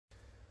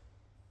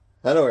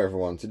Hello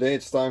everyone, today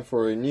it's time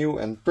for a new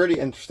and pretty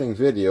interesting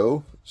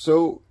video.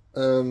 So,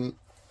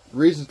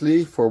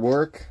 recently for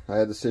work I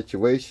had a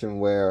situation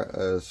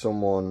where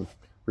someone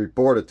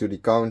reported to the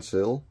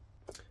council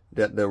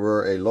that there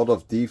were a lot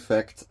of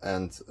defect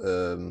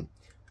and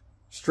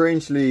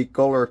strangely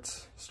colored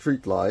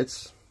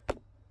streetlights.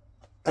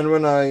 And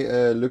when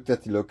I looked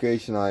at the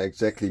location, I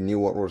exactly knew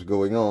what was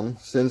going on.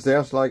 Since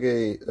there's like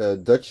a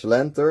Dutch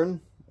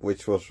lantern,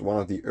 which was one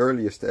of the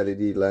earliest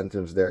LED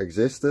lanterns there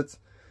existed,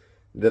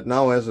 that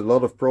now has a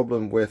lot of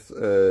problem with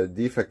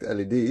defect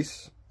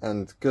LEDs,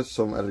 and because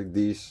some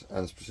LEDs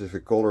and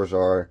specific colors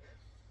are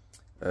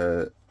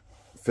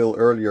fill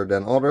earlier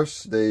than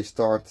others, they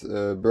start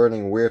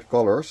burning weird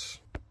colors.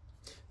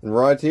 And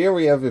right here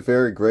we have a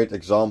very great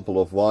example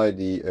of why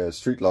the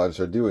streetlights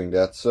are doing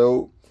that.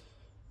 So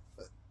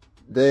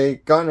they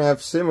kind of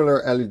have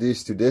similar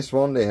LEDs to this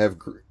one. They have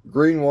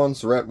green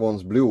ones, red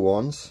ones, blue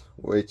ones,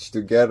 which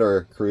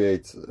together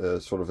create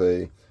sort of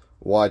a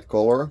white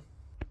color.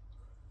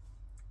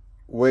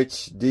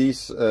 Which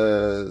these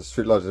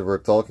streetlights that we're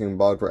talking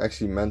about were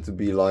actually meant to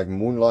be like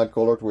moonlight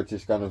colored, which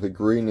is kind of a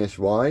greenish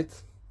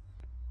white.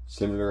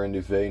 Similar in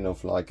the vein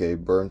of like a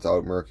burnt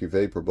out mercury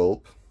vapor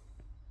bulb.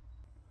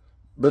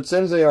 But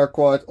since they are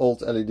quite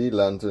old LED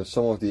lanterns,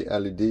 some of the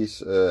LEDs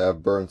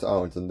have burnt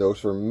out, and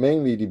those were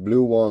mainly the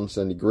blue ones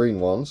and the green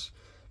ones.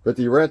 But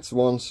the red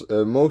ones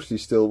mostly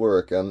still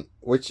work, and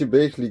what you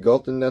basically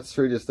got in that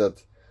street is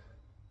that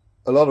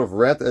a lot of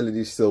red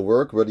LEDs still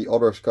work, but the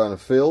others kind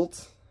of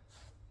failed.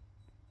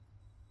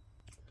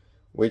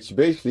 Which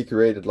basically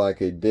created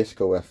like a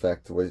disco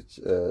effect with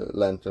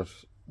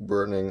lanterns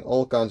burning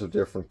all kinds of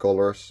different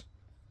colors.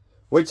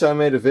 Which I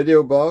made a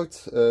video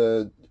about.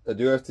 I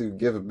do have to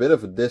give a bit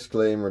of a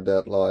disclaimer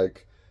that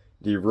like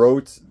the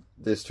road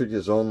this street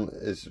is on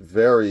is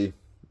very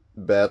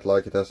bad.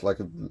 Like it has like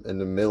in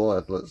the middle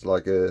it's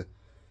like a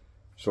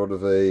sort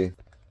of a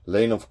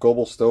lane of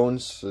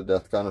cobblestones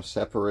that kind of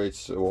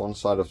separates one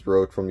side of the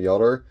road from the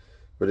other.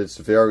 But it's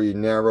very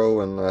narrow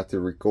and I had to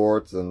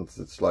record, and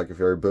it's like a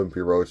very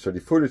bumpy road, so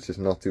the footage is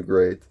not too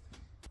great.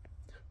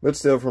 But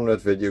still, from that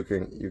video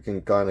you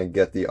can kind of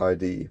get the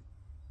idea.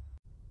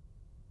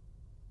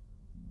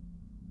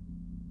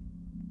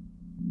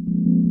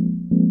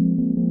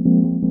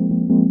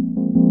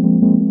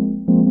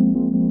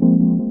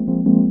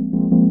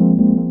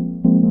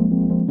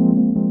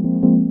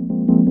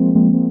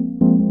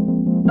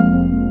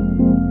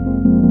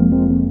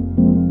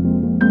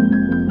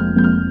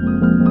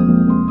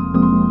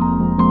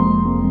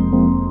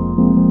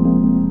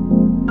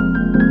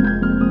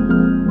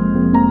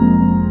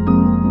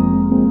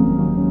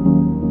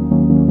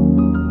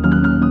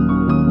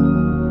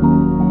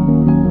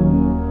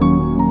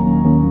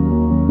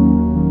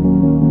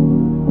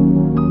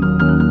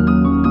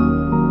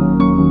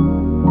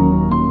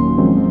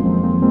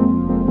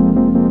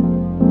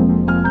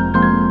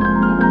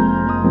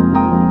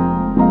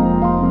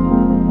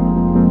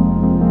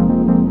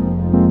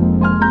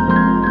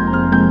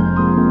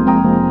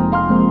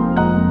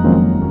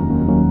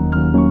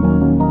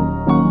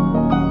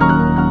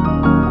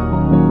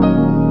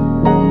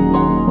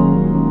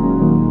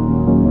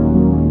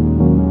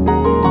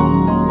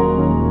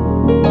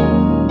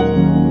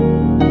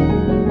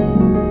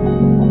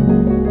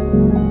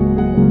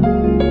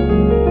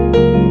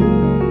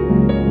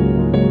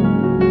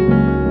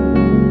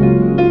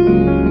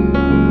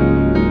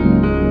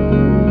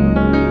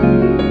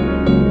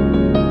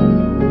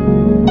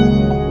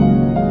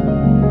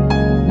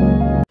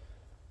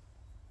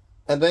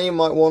 And then you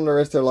might wonder,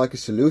 is there like a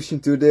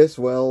solution to this?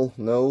 Well,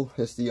 no,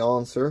 is the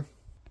answer.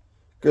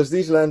 Because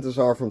these lanterns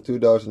are from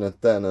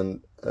 2010,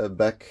 and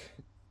back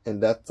in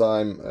that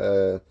time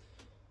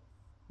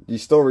the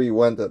story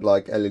went that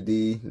like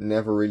LED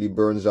never really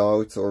burns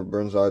out, or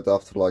burns out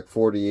after like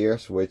 40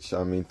 years, which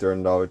I mean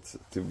turned out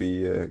to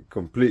be a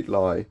complete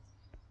lie.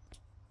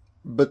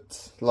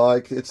 But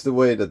like it's the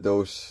way that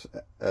those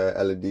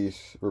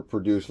LEDs were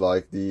produced,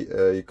 like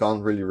you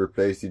can't really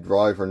replace the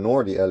driver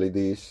nor the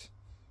LEDs.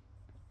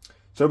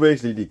 So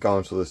basically the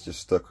council is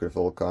just stuck with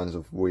all kinds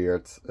of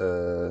weird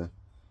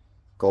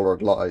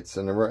colored lights.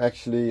 And there were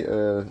actually,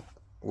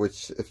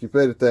 which if you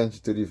paid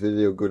attention to the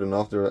video good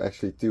enough, there were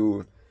actually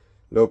two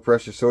low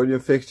pressure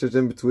sodium fixtures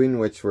in between,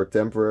 which were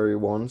temporary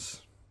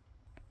ones.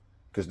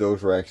 Because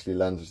those were actually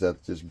lenses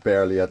that just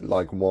barely had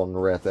like one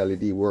red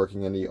LED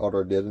working and the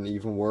other didn't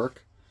even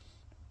work.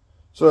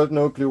 So I have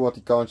no clue what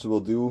the council will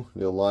do.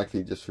 They'll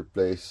likely just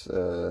replace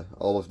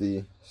all of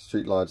the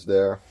streetlights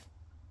there.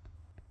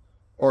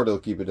 Or they'll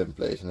keep it in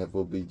place, and it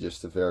will be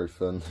just a very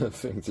fun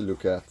thing to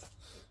look at.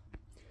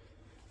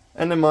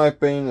 And in my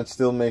opinion, it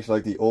still makes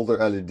like the older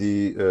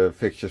LED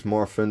fixtures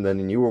more fun than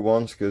the newer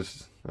ones,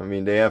 because I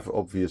mean they have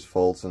obvious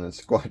faults, and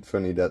it's quite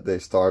funny that they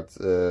start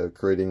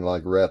creating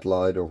like red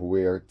light or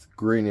weird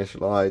greenish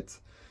light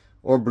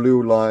or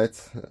blue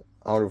light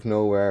out of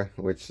nowhere,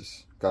 which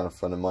is kind of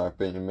fun in my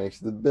opinion.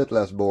 Makes it a bit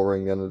less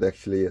boring than it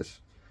actually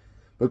is.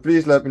 But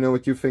please let me know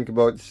what you think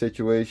about the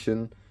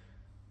situation.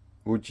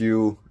 Would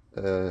you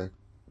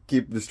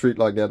keep the street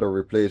like that or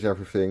replace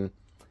everything?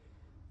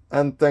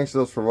 And thanks a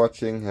lot for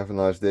watching, have a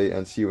nice day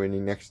and see you in the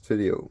next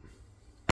video.